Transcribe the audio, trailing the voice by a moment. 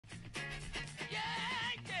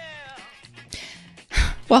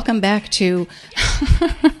Welcome back to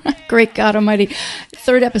Great God Almighty,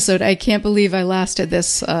 third episode. I can't believe I lasted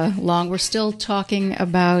this long. We're still talking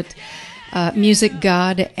about music,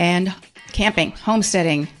 God, and camping,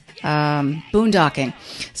 homesteading, boondocking,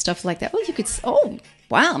 stuff like that. Oh, you could. Oh,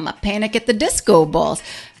 wow! I'm a Panic at the Disco balls.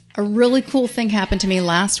 A really cool thing happened to me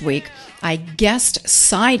last week. I guest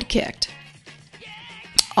sidekicked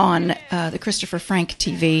on the Christopher Frank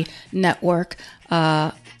TV network.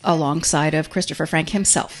 Alongside of Christopher Frank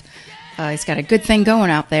himself. He's got a good thing going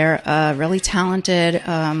out there, really talented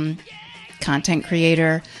content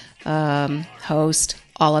creator, host,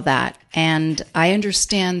 all of that. And I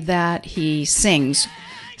understand that he sings,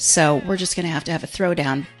 so we're just going to have a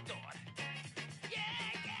throwdown.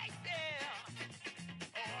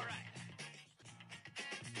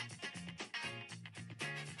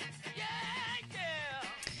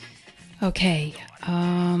 Okay,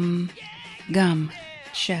 gum.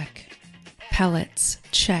 Check. Pellets.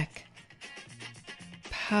 Check.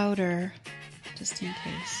 Powder. Just in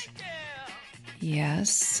case.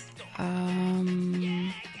 Yes. Where's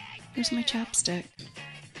my chapstick?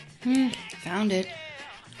 Found it.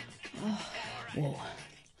 Oh, whoa.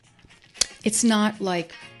 It's not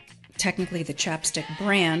like technically the chapstick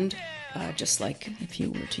brand, just like if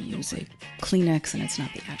you were to use a Kleenex, and it's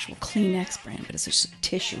not the actual Kleenex brand, but it's just a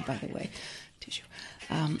tissue, by the way. Tissue.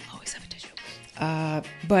 Always have a tissue.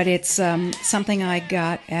 But it's something I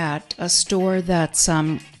got at a store that's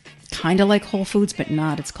kind of like Whole Foods, but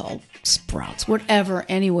not. It's called Sprouts, whatever.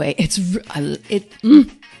 Anyway, that's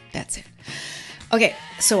it. Okay,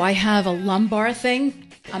 so I have a lumbar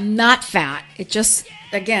thing. I'm not fat. It just,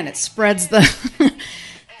 again, it spreads the...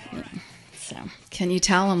 So, can you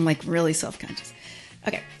tell I'm like really self-conscious?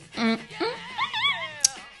 Okay.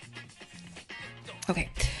 Okay.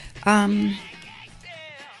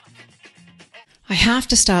 I have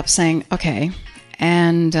to stop saying, okay,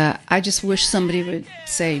 and I just wish somebody would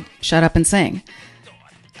say, shut up and sing.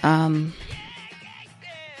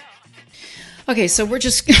 Okay, so we're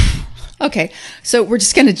just, I'm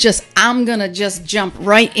going to just jump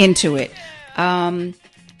right into it.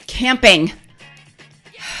 Camping.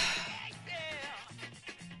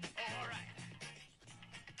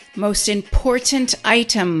 Most important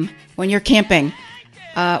item when you're camping,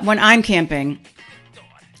 when I'm camping,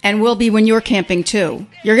 and will be when you're camping too.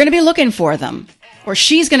 You're going to be looking for them. Or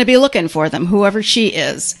she's going to be looking for them, whoever she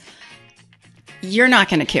is. You're not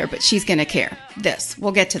going to care, but she's going to care. This.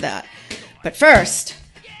 We'll get to that. But first,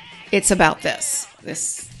 it's about this.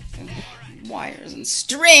 This wires and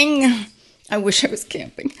string. I wish I was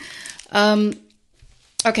camping.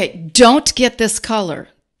 Okay, don't get this color.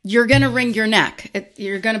 You're going to wring your neck.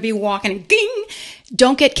 You're going to be walking and ding.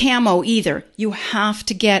 Don't get camo either. You have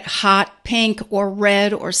to get hot pink or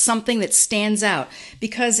red or something that stands out.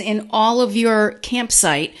 Because in all of your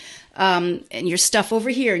campsite, and your stuff over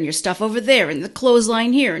here and your stuff over there and the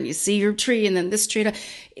clothesline here and you see your tree and then this tree,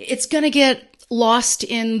 it's going to get lost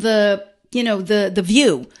in the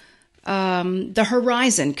view, the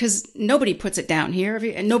horizon, because nobody puts it down here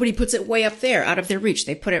and nobody puts it way up there out of their reach.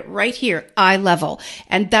 They put it right here, eye level.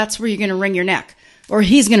 And that's where you're going to wring your neck. Or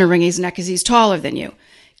he's going to wring his neck because he's taller than you.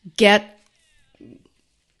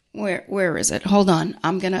 Where is it? Hold on.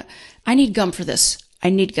 I need gum for this. I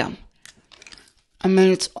need gum. I mean,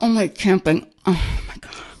 it's only camping. Oh my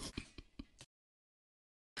God.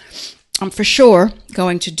 I'm for sure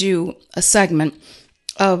going to do a segment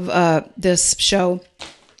of this show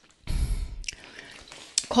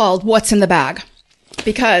called What's in the Bag.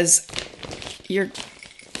 Because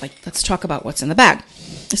let's talk about what's in the bag.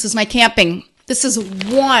 This is my camping. This is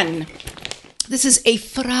a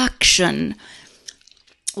fraction.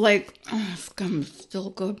 I'm still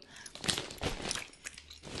good.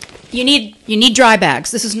 You need dry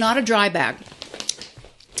bags. This is not a dry bag.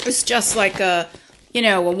 It's just like a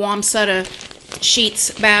warm set of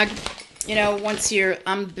sheets bag.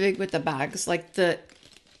 I'm big with the bags, like the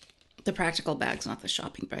practical bags, not the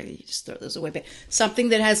shopping bag. You just throw those away. But something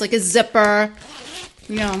that has like a zipper,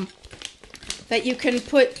 that you can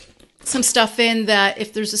put some stuff in, that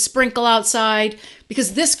if there's a sprinkle outside,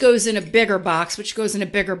 because this goes in a bigger box, which goes in a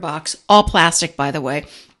bigger box, all plastic, by the way.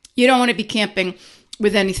 You don't want to be camping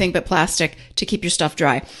with anything but plastic to keep your stuff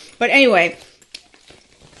dry. But anyway,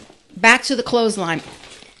 back to the clothesline.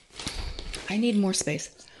 I need more space.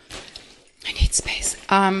 I need space.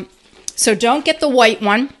 So don't get the white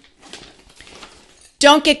one.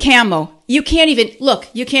 Don't get camo. You can't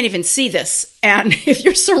even see this. And if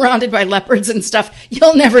you're surrounded by leopards and stuff,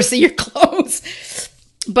 you'll never see your clothes.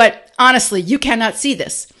 But honestly, you cannot see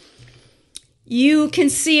this. You can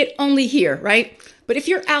see it only here, right? But if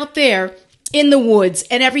you're out there in the woods,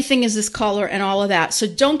 and everything is this color and all of that. So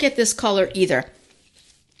don't get this color either.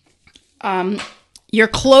 Your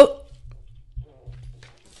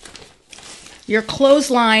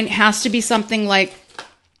clothesline has to be something like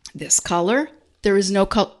this color. There is no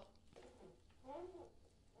color.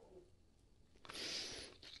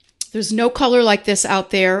 There's no color like this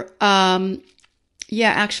out there.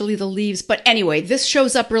 Yeah, actually the leaves. But anyway, this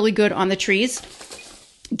shows up really good on the trees.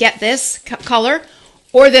 Get this color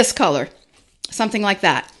or this color. Something like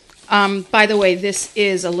that. By the way, this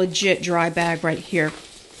is a legit dry bag right here.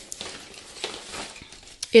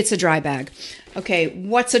 It's a dry bag. Okay,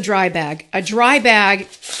 what's a dry bag? A dry bag,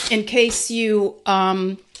 in case you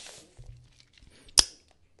are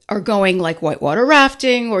going like whitewater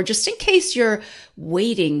rafting, or just in case you're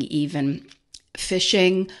wading even,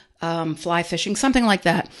 fishing, fly fishing, something like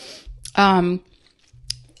that. You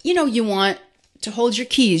know, you want to hold your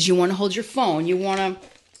keys. You want to hold your phone. You want to...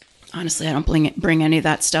 Honestly, I don't bring any of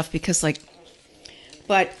that stuff because, like...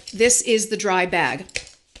 But this is the dry bag.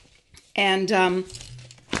 And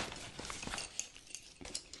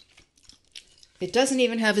it doesn't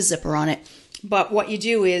even have a zipper on it. But what you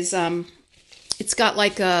do is... it's got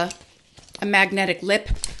like a magnetic lip.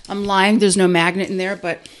 I'm lying. There's no magnet in there,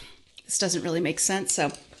 but this doesn't really make sense,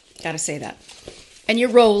 so gotta say that. And you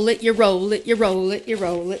roll it, you roll it, you roll it, you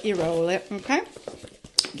roll it, you roll it, okay?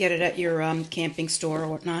 Get it at your camping store or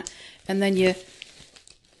whatnot. And then you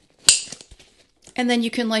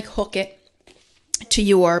can like hook it to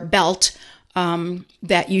your belt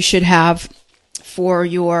that you should have for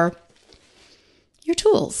your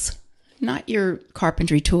tools. Not your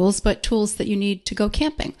carpentry tools, but tools that you need to go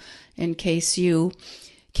camping in case you...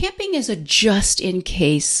 Camping is a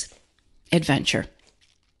just-in-case adventure.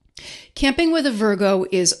 Camping with a Virgo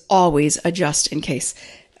is always a just-in-case.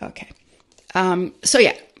 Okay. So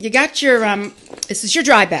yeah, you got your... this is your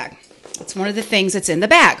dry bag. It's one of the things that's in the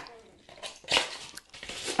bag.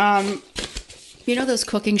 You know those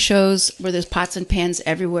cooking shows where there's pots and pans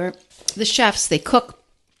everywhere? The chefs, they cook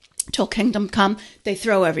till kingdom come. They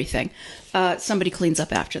throw everything. Somebody cleans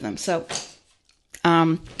up after them. So,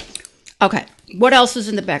 okay. What else is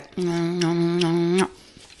in the bag?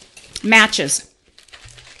 Matches.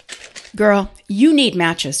 Girl, you need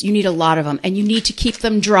matches. You need a lot of them, and you need to keep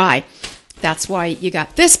them dry. That's why you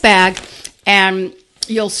got this bag, and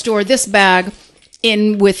you'll store this bag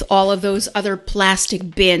in with all of those other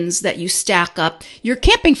plastic bins that you stack up. You're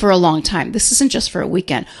camping for a long time. This isn't just for a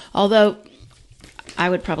weekend, although I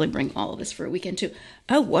would probably bring all of this for a weekend too.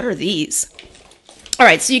 Oh, what are these? All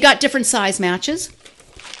right, so you got different size matches.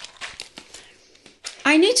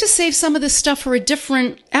 I need to save some of this stuff for a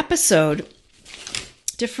different episode.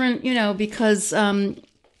 Different, you know, because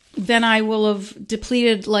then I will have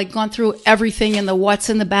depleted, like gone through everything in the what's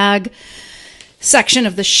in the bag section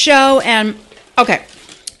of the show. And, okay.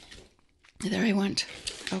 There I went.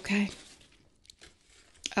 Okay.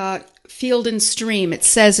 Field and Stream. It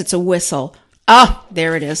says it's a whistle. Ah,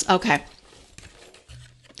 there it is. Okay.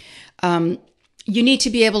 You need to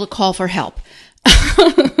be able to call for help.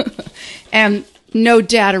 And no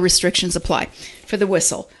data restrictions apply for the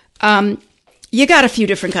whistle. You got a few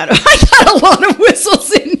different kind of... I got a lot of whistles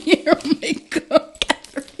in here. Oh, my God.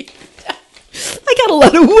 I got a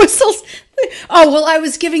lot of whistles. Oh, well, I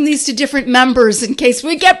was giving these to different members in case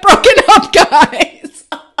we get broken up, guys.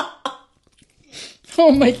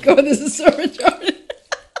 Oh, my God. This is so retarded.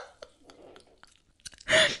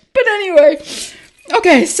 But anyway,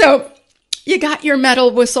 okay, so you got your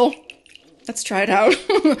metal whistle. Let's try it out.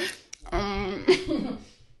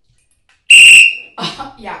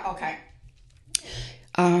 Yeah, okay.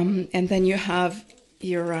 And then you have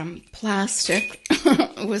your plastic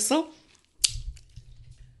whistle.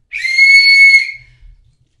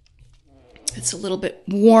 It's a little bit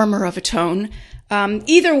warmer of a tone.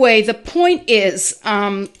 Either way, the point is...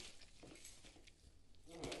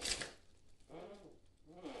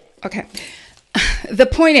 Okay. The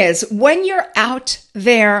point is, when you're out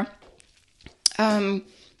there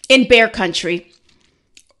in bear country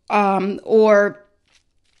or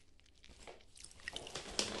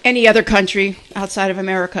any other country outside of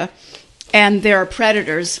America, and there are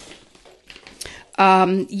predators,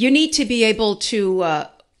 you need to be able to,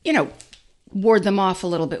 ward them off a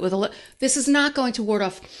little bit. This is not going to ward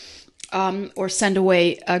off or send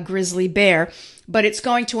away a grizzly bear, but it's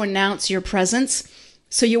going to announce your presence.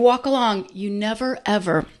 So you walk along, you never,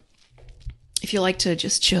 ever, if you like to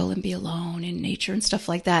just chill and be alone in nature and stuff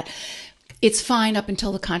like that, it's fine up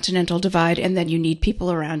until the Continental Divide, and then you need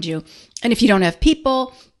people around you. And if you don't have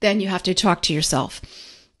people, then you have to talk to yourself.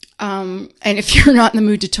 And if you're not in the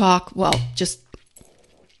mood to talk, well, just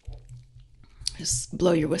Just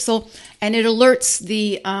blow your whistle, and it alerts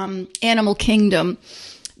the animal kingdom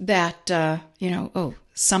that, oh,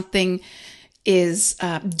 something is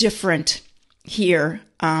different here.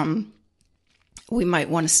 We might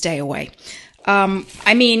want to stay away.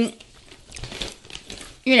 I mean,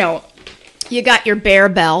 you got your bear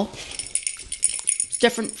bell. It's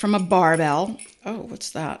different from a barbell. Oh, what's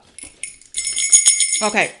that?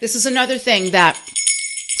 Okay, this is another thing that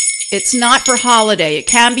it's not for holiday. It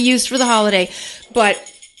can be used for the holiday, but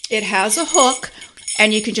it has a hook,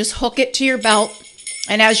 and you can just hook it to your belt.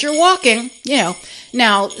 And as you're walking,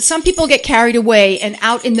 now some people get carried away, and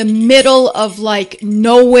out in the middle of like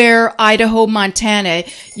nowhere, Idaho, Montana,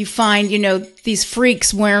 you find, these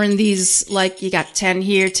freaks wearing these, like, you got 10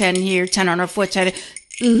 here, 10 here, 10 on her foot, 10.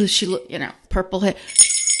 Ooh, she look, purple hair.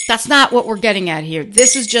 That's not what we're getting at here.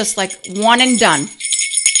 This is just like one and done.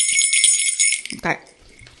 Okay.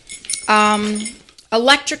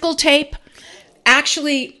 Electrical tape.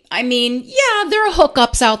 Actually, I mean, yeah, there are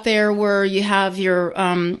hookups out there where you have your,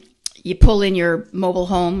 you pull in your mobile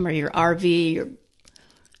home or your RV or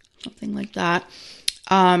something like that.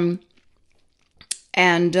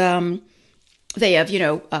 They have,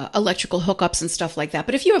 electrical hookups and stuff like that.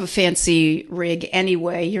 But if you have a fancy rig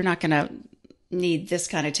anyway, you're not going to need this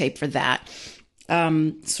kind of tape for that,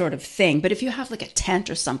 sort of thing. But if you have like a tent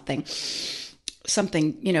or something,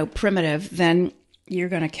 primitive, then you're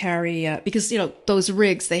going to carry, because, those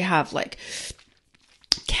rigs, they have like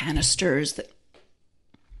canisters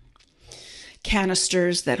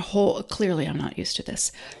that hold, clearly I'm not used to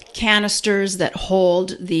this, canisters that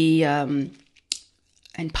hold the, and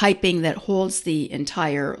piping that holds the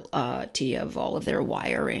entirety of all of their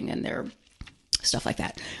wiring and their stuff like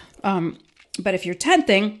that. But if you're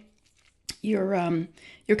tenting, you're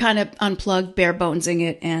kind of unplugged, bare bonesing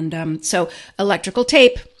it. And so electrical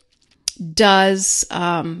tape does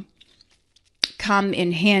come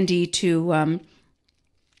in handy to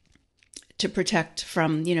protect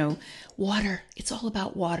from, water. It's all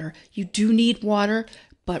about water. You do need water,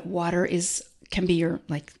 but water can be your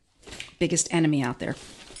like biggest enemy out there.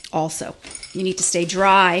 Also, you need to stay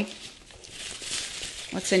dry.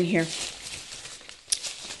 What's in here?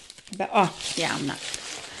 I'm not.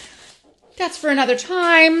 That's for another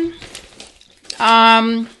time.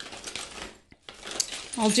 I'll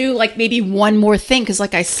do like maybe one more thing, because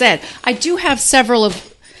like I said, I do have several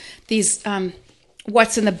of these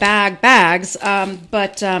what's in the bags,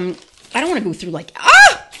 but I don't want to go through like,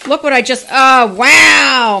 look what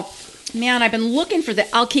wow. Man, I've been looking for that.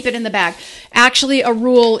 I'll keep it in the bag. Actually, a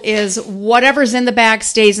rule is whatever's in the bag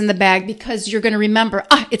stays in the bag, because you're going to remember,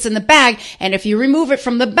 it's in the bag. And if you remove it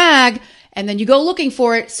from the bag and then you go looking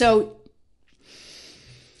for it. So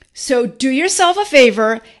do yourself a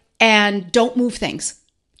favor and don't move things.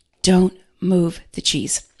 Don't move the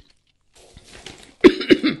cheese.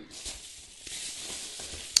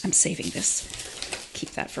 I'm saving this.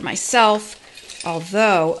 Keep that for myself.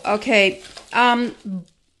 Although, okay,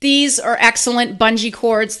 these are excellent bungee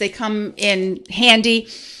cords. They come in handy.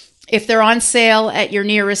 If they're on sale at your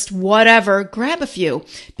nearest whatever, grab a few,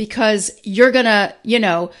 because you're going to,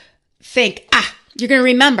 think, you're going to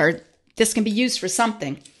remember this can be used for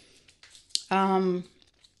something.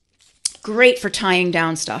 Great for tying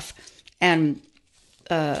down stuff and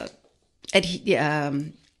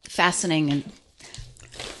fastening and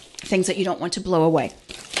things that you don't want to blow away.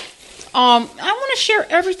 I want to share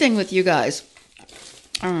everything with you guys.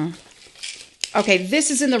 Okay,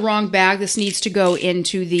 this is in the wrong bag. This needs to go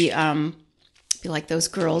into the, be like those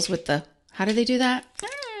girls with the, how do they do that?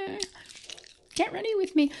 Get ready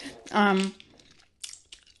with me.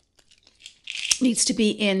 Needs to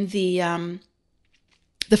be in the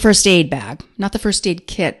first aid bag. Not the first aid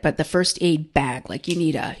kit, but the first aid bag. Like you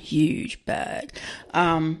need a huge bag.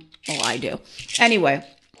 Well, I do. Anyway,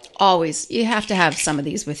 always, you have to have some of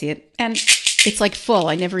these with you. And it's like full.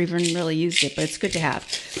 I never even really used it, but it's good to have.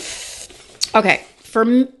 Okay, for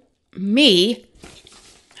me,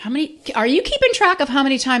 are you keeping track of how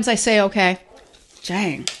many times I say okay?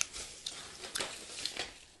 Dang.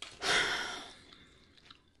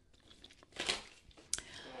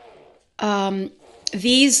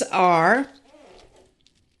 These are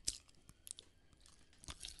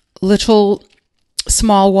little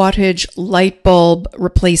small wattage light bulb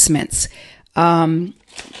replacements.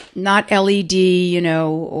 Not LED,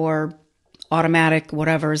 or automatic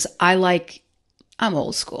whatevers. I'm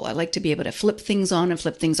old school. I like to be able to flip things on and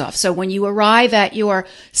flip things off. So when you arrive at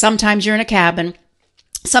sometimes you're in a cabin,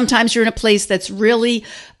 sometimes you're in a place that's really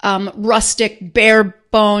rustic, bare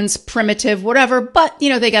bones, primitive, whatever, but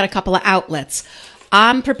they got a couple of outlets.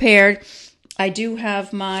 I'm prepared. I do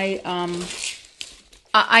have my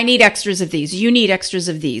I need extras of these. You need extras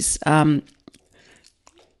of these.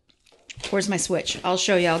 Where's my switch? I'll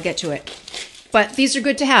show you. I'll get to it. But these are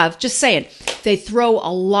good to have. Just saying. They throw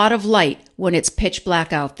a lot of light when it's pitch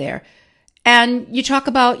black out there. And you talk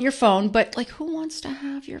about your phone, but like, who wants to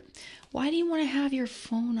have your... Why do you want to have your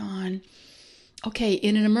phone on? Okay,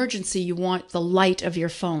 in an emergency, you want the light of your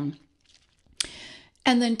phone.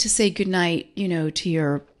 And then to say goodnight, you know, to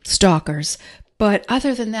your stalkers. But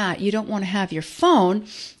other than that, you don't want to have your phone.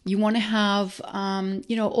 You want to have,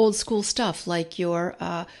 you know, old school stuff like your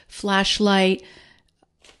flashlight,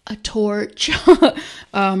 a torch,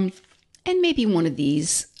 and maybe one of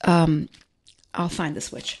these. I'll find the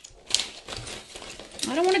switch.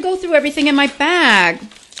 I don't want to go through everything in my bag.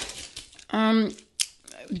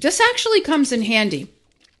 This actually comes in handy.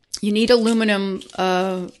 You need aluminum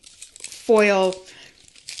foil.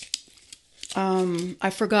 I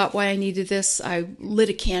forgot why I needed this. I lit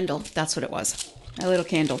a candle. That's what it was. I lit a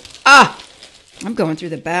candle. I'm going through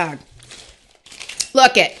the bag.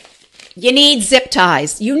 Look it. You need zip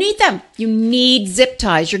ties. You need them. You need zip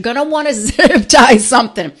ties. You're going to want to zip tie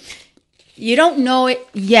something. You don't know it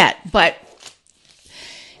yet, but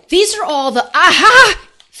these are all the aha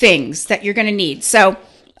things that you're going to need. So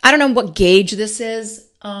I don't know what gauge this is,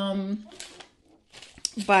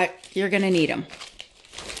 but you're going to need them.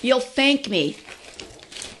 You'll thank me.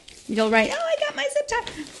 You'll write, oh, I got my zip tie.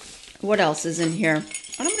 What else is in here?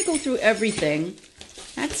 I'm going to go through everything.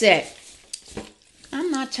 That's it. I'm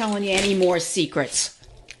not telling you any more secrets.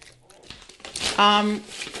 I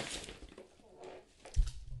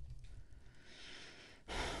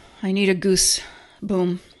need a goose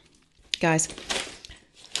boom. Guys,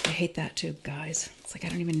 I hate that too, guys. It's like I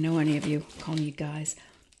don't even know any of you calling you guys.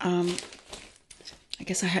 I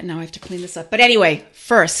guess now I have to clean this up. But anyway,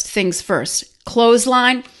 first things first.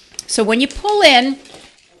 Clothesline. So when you pull in,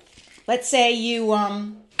 let's say you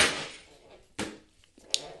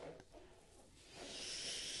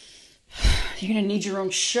you're gonna need your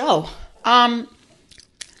own show.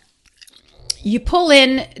 You pull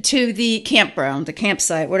in to the campground, the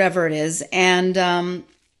campsite, whatever it is, and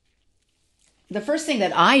the first thing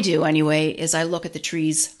that I do anyway is I look at the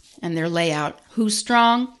trees and their layout. Who's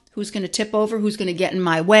strong? Who's going to tip over? Who's going to get in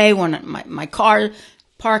my way when my car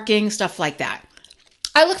parking, stuff like that.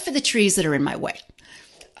 I look for the trees that are in my way.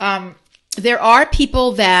 There are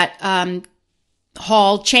people that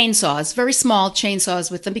haul chainsaws, very small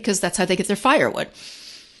chainsaws with them because that's how they get their firewood.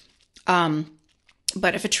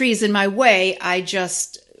 But if a tree is in my way, I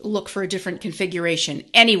just look for a different configuration.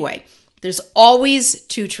 Anyway, there's always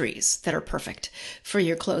 2 trees that are perfect for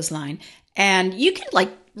your clothesline. And you can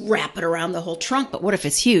like wrap it around the whole trunk, but what if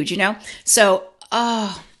it's huge, you know? So,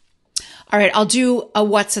 all right, I'll do a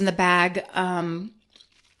what's in the bag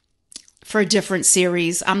for a different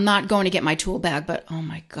series. I'm not going to get my tool bag, but oh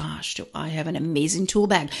my gosh, do I have an amazing tool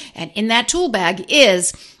bag. And in that tool bag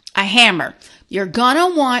is a hammer. You're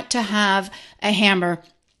gonna want to have a hammer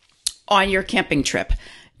on your camping trip.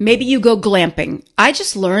 Maybe you go glamping. I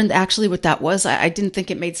just learned actually what that was. I didn't think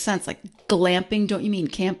it made sense. Like glamping, don't you mean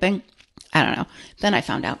camping? I don't know. Then I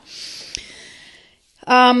found out.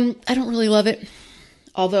 I don't really love it.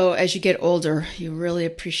 Although as you get older, you really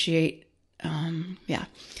appreciate, yeah.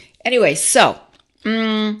 Anyway, so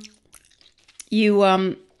you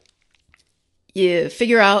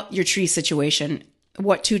figure out your tree situation,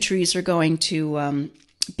 what 2 trees are going to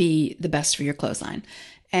be the best for your clothesline.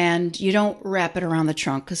 And you don't wrap it around the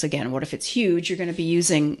trunk because, again, what if it's huge? You're going to be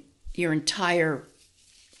using your entire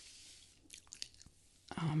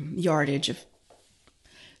yardage of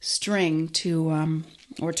string to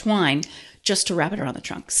or twine just to wrap it around the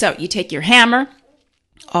trunk. So you take your hammer.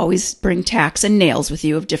 Always bring tacks and nails with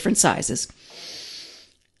you of different sizes.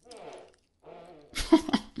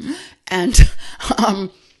 And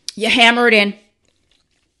you hammer it in.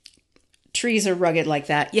 Trees are rugged like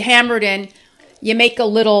that. You hammer it in. You make a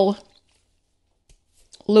little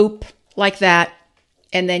loop like that.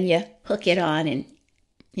 And then you hook it on and,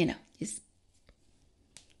 you know,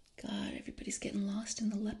 God, everybody's getting lost in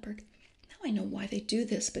the leopard. Now I know why they do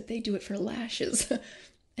this, but they do it for lashes.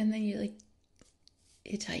 And then you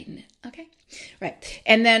tighten it. Okay. Right.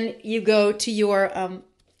 And then you go to your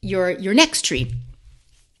next tree.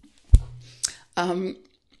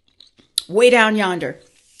 Way down yonder.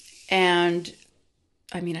 And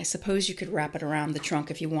I mean, I suppose you could wrap it around the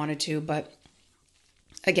trunk if you wanted to, but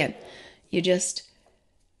again, you just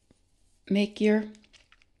make your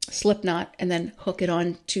slip knot and then hook it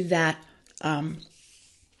on to that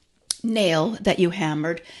nail that you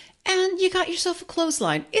hammered. and you got yourself a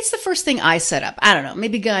clothesline. It's the first thing I set up. I don't know.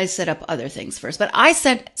 Maybe guys set up other things first, but I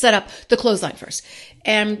set up the clothesline first.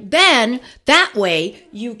 And then that way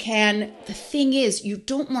you can, the thing is, you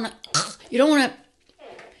don't want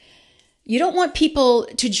people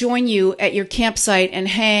to join you at your campsite and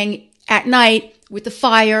hang at night with the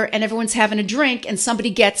fire and everyone's having a drink and somebody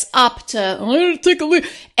gets up to take a look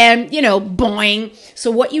and, boing.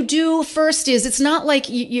 So what you do first is, it's not like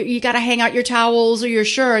you got to hang out your towels or your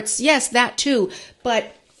shirts. Yes, that too.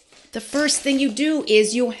 But the first thing you do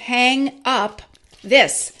is you hang up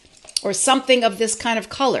this or something of this kind of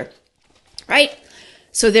color, right?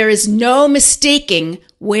 So there is no mistaking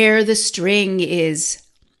where the string is.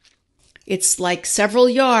 It's like several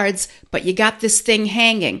yards, but you got this thing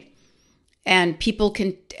hanging. And people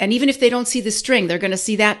can, and even if they don't see the string, they're going to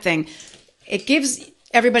see that thing. It gives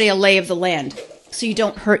everybody a lay of the land so you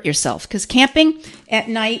don't hurt yourself. Because camping at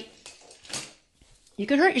night, you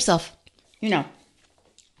could hurt yourself. I'm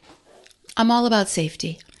all about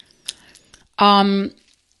safety. What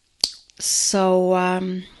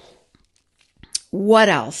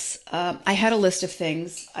else? I had a list of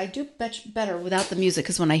things. I do better without the music,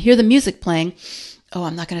 because when I hear the music playing,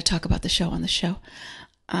 I'm not going to talk about the show on the show.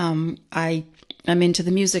 I'm into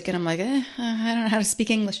the music and I'm like, I don't know how to speak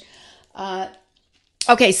English.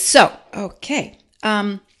 Okay. So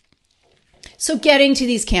getting to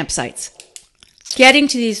these campsites, getting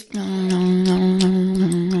to these,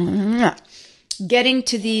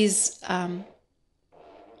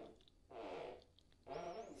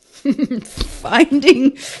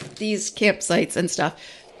 finding these campsites and stuff.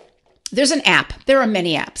 There's an app. There are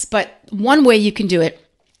many apps, but one way you can do it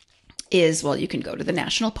is, you can go to the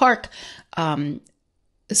National Park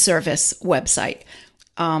Service website.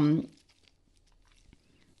 And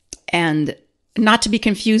not to be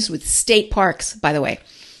confused with state parks, by the way,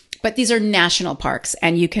 but these are national parks.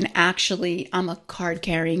 And you can actually, I'm a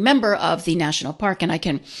card-carrying member of the national park,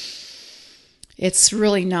 and it's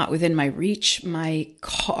really not within my reach, my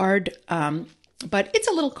card, but it's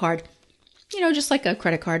a little card, just like a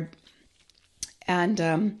credit card.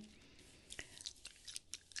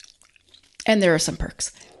 And there are some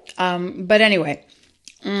perks. But anyway,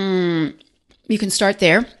 you can start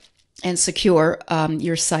there and secure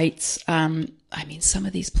your sites. Some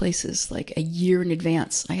of these places, like a year in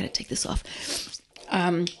advance. I got to take this off.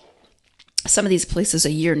 Some of these places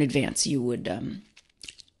a year in advance, you would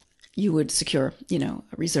secure,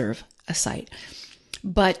 reserve a site.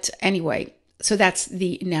 But anyway, so that's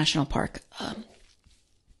the National Park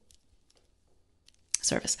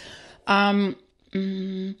Service.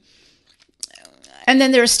 And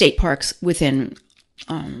then there are state parks within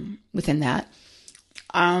that.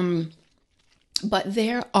 But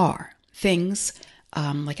there are things,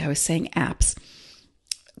 like I was saying, apps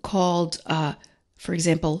called, for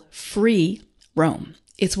example, Free Roam.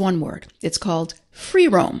 It's one word. It's called Free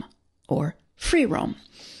Roam or Free Roam.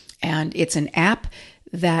 And it's an app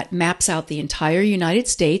that maps out the entire United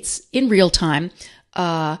States in real time,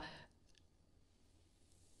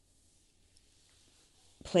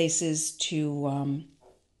 places to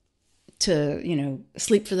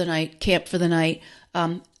sleep for the night, camp for the night,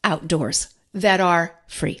 outdoors that are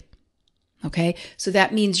free. Okay, so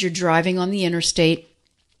that means you're driving on the interstate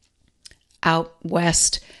out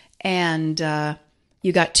west, and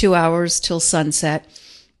you got 2 hours till sunset,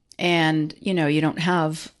 and you don't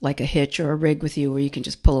have like a hitch or a rig with you where you can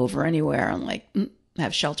just pull over anywhere and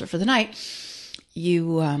have shelter for the night.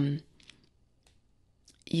 You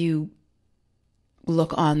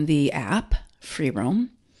look on the app Free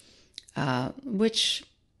Roam, which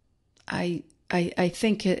I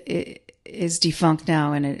think it is defunct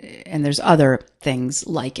now, and there's other things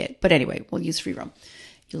like it. But anyway, we'll use Free Roam.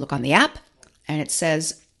 You look on the app, and it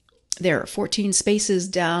says there are 14 spaces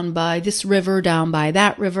down by this river, down by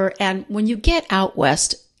that river. And when you get out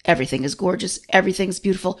west, everything is gorgeous. Everything's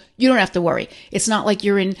beautiful. You don't have to worry. It's not like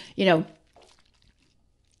you're in,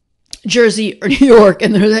 Jersey or New York,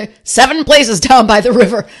 and there's 7 places down by the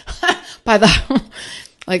river,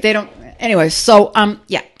 they don't. Anyway, so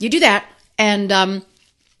you do that, and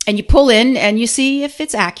you pull in and you see if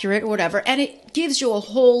it's accurate or whatever, and it gives you a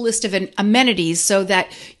whole list of amenities so that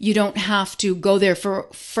you don't have to go there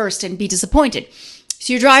first and be disappointed.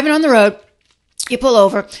 So you're driving on the road, you pull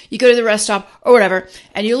over, you go to the rest stop or whatever,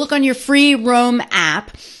 and you look on your Free Roam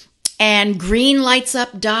app, and green lights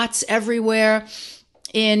up dots everywhere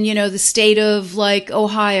in, the state of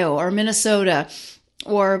Ohio or Minnesota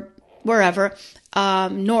or wherever,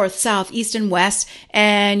 north, south, east, and west,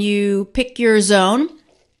 and you pick your zone,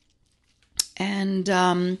 and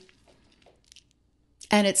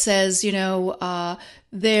it says,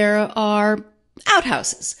 there are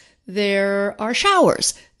outhouses There are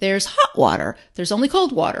showers. There's hot water. There's only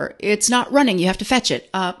cold water. It's not running. You have to fetch it.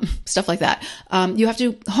 Stuff like that. You have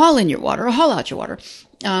to haul in your water or haul out your water.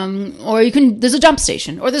 Or there's a dump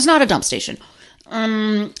station, or there's not a dump station.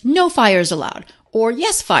 No fires allowed. Or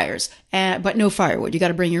yes, fires, but no firewood. You got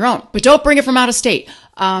to bring your own, but don't bring it from out of state.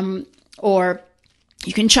 Or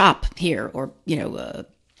you can chop here, or,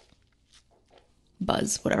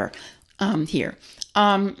 buzz, whatever, here.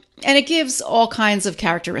 And it gives all kinds of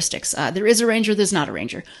characteristics. There is a ranger, there's not a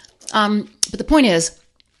ranger. But the point is,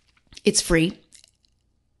 it's free.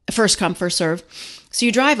 First come, first serve. So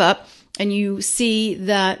you drive up and you see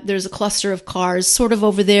that there's a cluster of cars sort of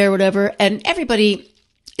over there, whatever. And everybody,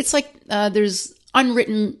 it's like there's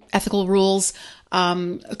unwritten ethical rules,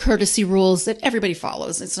 courtesy rules that everybody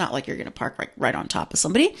follows. It's not like you're going to park right on top of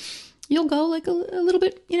somebody. You'll go like a little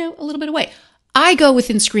bit, a little bit away. I go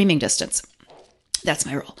within screaming distance. That's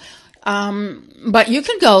my rule. But you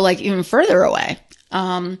can go like even further away.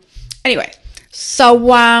 Anyway,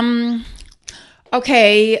 so,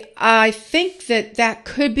 okay, I think that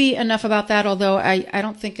could be enough about that, although I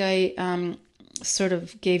don't think I sort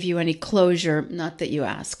of gave you any closure, not that you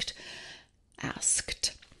asked.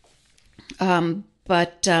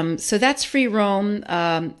 So that's free roam.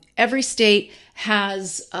 Every state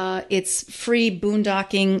has its free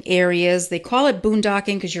boondocking areas. They call it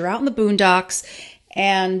boondocking because you're out in the boondocks,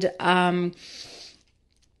 and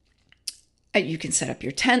you can set up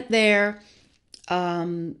your tent there,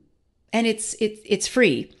 and it's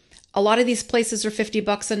free. A lot of these places are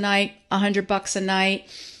 $50 a night, $100 a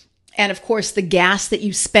night, and of course the gas that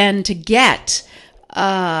you spend to get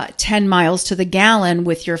 10 miles to the gallon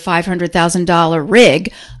with your $500,000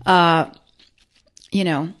 rig,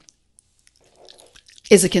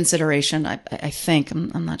 is a consideration. I think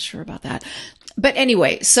I'm not sure about that, but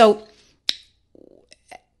anyway, so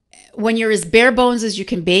when you're as bare bones as you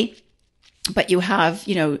can be, but you have,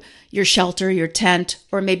 your shelter, your tent,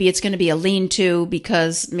 or maybe it's going to be a lean-to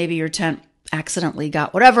because maybe your tent accidentally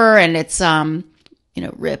got whatever and it's,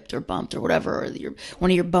 ripped or bumped or whatever, or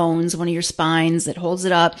one of your bones, one of your spines that holds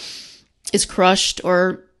it up is crushed,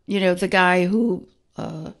 or, the guy who,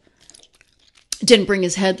 didn't bring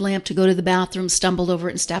his headlamp to go to the bathroom, stumbled over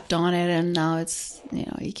it and stepped on it, and now it's,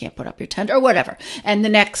 you can't put up your tent or whatever. And the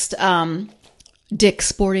next, Dick's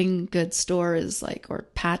Sporting Goods store is like, or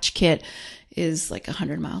Patch Kit is like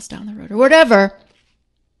 100 miles down the road or whatever.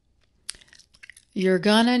 You're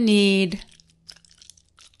gonna need,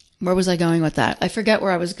 where was I going with that? I forget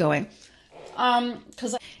where I was going.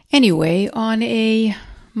 Anyway, on a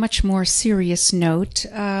much more serious note,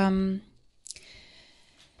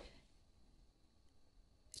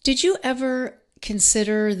 did you ever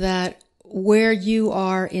consider that where you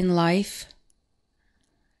are in life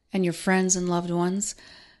and your friends and loved ones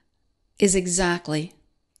is exactly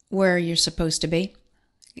where you're supposed to be,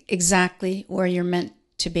 exactly where you're meant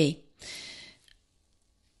to be?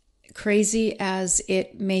 Crazy as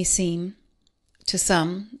it may seem to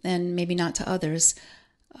some, and maybe not to others,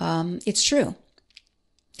 it's true.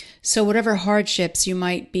 So whatever hardships you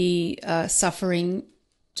might be suffering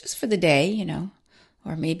just for the day,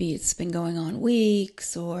 or maybe it's been going on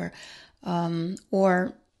weeks, or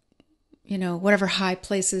whatever high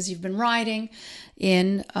places you've been riding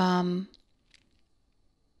in,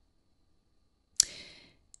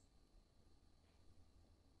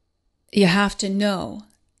 you have to know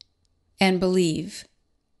and believe,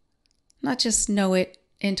 not just know it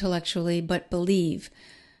intellectually, but believe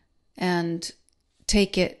and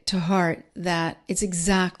take it to heart that it's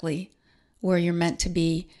exactly where you're meant to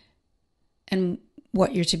be and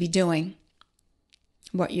what you're to be doing,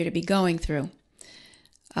 what you're to be going through.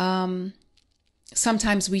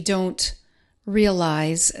 Sometimes we don't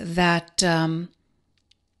realize that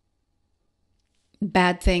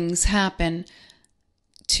bad things happen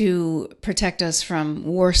to protect us from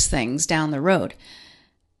worse things down the road.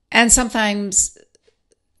 And sometimes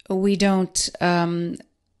we don't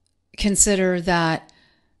consider that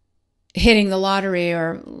hitting the lottery,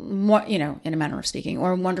 or, in a manner of speaking,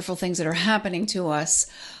 or wonderful things that are happening to us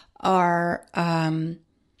are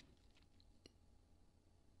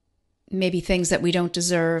maybe things that we don't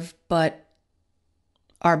deserve, but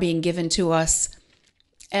are being given to us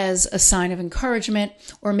as a sign of encouragement,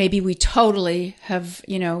 or maybe we totally have,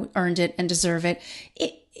 earned it and deserve it.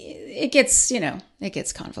 It gets, it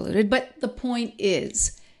gets convoluted. But the point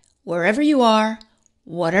is, wherever you are,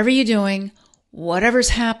 whatever you're doing, whatever's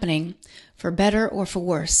happening, for better or for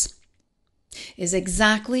worse, is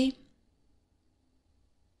exactly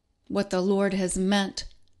what the Lord has meant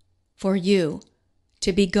for you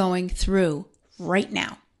to be going through right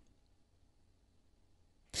now.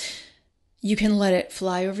 You can let it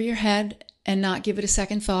fly over your head and not give it a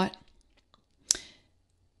second thought.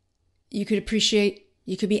 You could appreciate,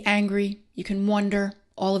 you could be angry, you can wonder,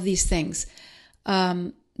 all of these things.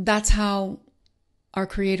 That's how our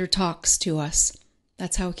Creator talks to us.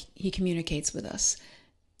 That's how He communicates with us.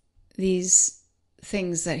 These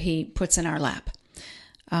things that He puts in our lap.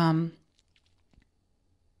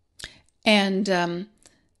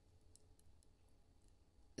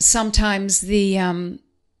 Sometimes the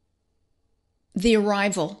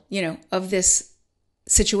arrival, of this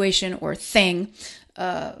situation or thing,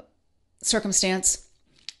 circumstance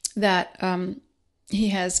that He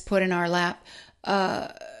has put in our lap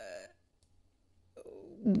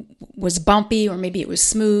was bumpy, or maybe it was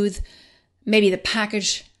smooth. Maybe the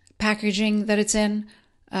packaging that it's in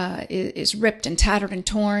is ripped and tattered and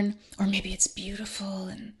torn, or maybe it's beautiful,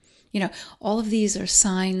 and all of these are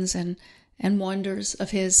signs and wonders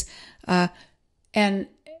of His, and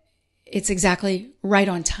it's exactly right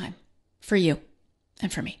on time for you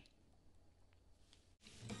and for me.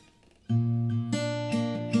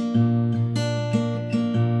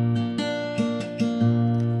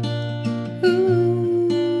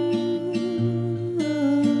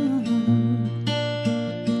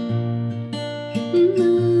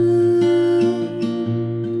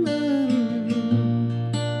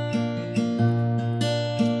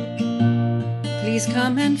 Please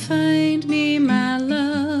come and find me, my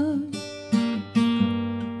love.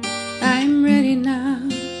 I'm ready now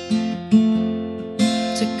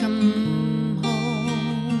to come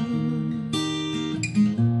home.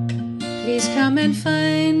 Please come and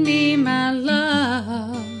find me, my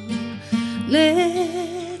love.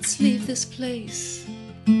 Let's leave this place.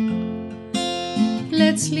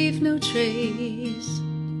 Let's leave no trace.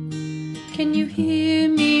 Can you hear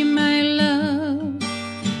me, my love?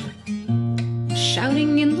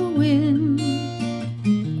 Shouting in the wind.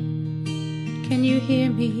 Can you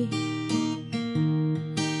hear me?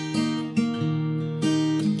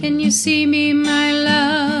 Can you see me, my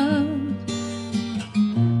love?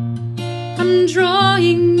 I'm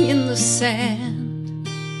drawing in the sand.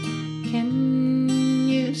 Can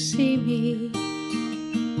you see me?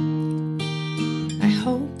 I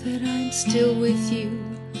hope that I'm still with you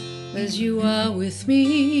as you are with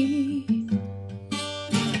me.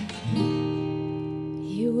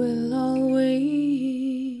 You will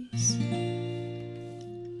always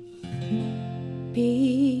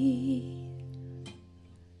be.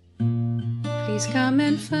 Please come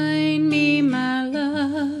and find me, my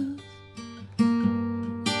love.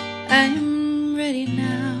 I'm ready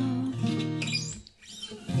now.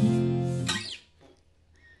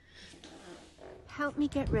 Help me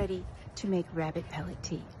get ready to make rabbit pellet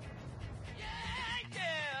tea.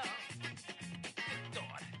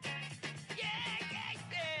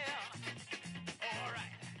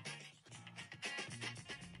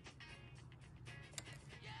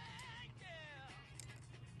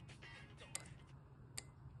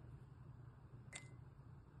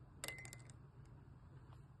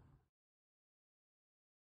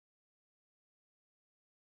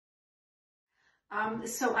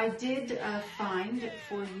 So I did find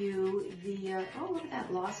for you the, oh, look at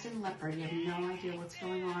that, Lost in Leopard. You have no idea what's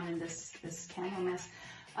going on in this candle mess.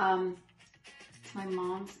 It's my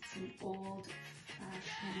mom's. It's an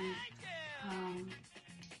old-fashioned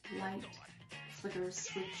light flicker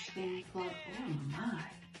switch thing plug. Oh my.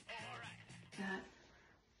 That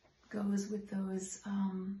goes with those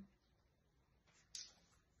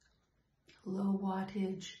low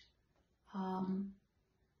wattage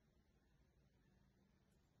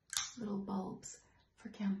little bulbs for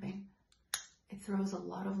camping. It throws a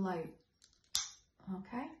lot of light.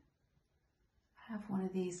 Okay? I have one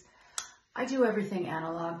of these. I do everything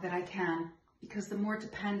analog that I can, because the more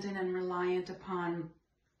dependent and reliant upon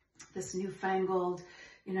this newfangled,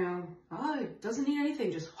 oh, it doesn't need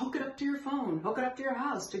anything, just hook it up to your phone, hook it up to your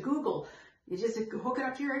house, to Google. You just hook it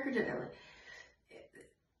up to your air conditioner.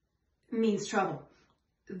 It means trouble.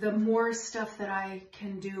 The more stuff that I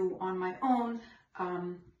can do on my own,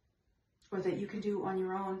 or that you can do on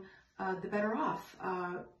your own, the better off.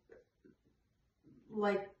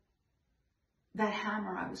 Like that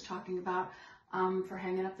hammer I was talking about for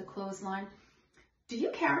hanging up the clothesline. Do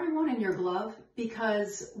you carry one in your glove?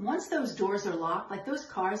 Because once those doors are locked, like those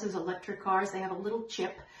cars, those electric cars, they have a little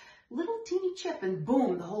chip, little teeny chip, and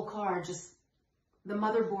boom, the whole car the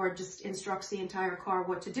motherboard just instructs the entire car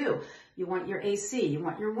what to do. You want your AC, you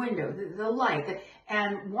want your window, the light.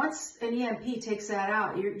 And once an EMP takes that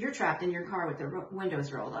out, you're trapped in your car with the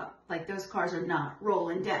windows rolled up. Like those cars are not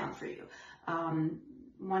rolling down for you.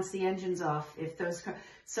 Once the engine's off,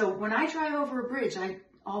 so when I drive over a bridge, I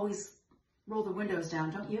always roll the windows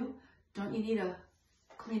down, don't you? Don't you need a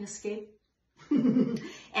clean escape?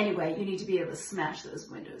 Anyway, you need to be able to smash those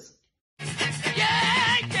windows.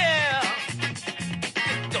 Yeah, yeah.